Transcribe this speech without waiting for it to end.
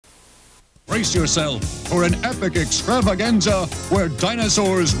Brace yourself for an epic extravaganza where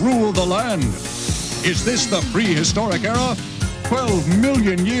dinosaurs rule the land. Is this the prehistoric era? 12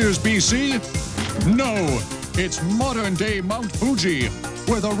 million years BC? No, it's modern-day Mount Fuji,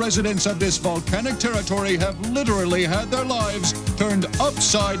 where the residents of this volcanic territory have literally had their lives turned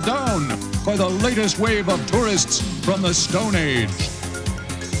upside down by the latest wave of tourists from the Stone Age.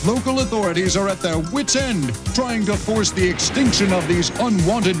 Local authorities are at their wits' end trying to force the extinction of these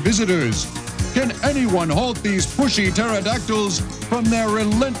unwanted visitors. Can anyone halt these pushy pterodactyls from their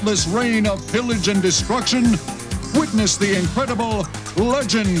relentless reign of pillage and destruction? Witness the incredible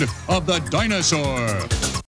legend of the dinosaur.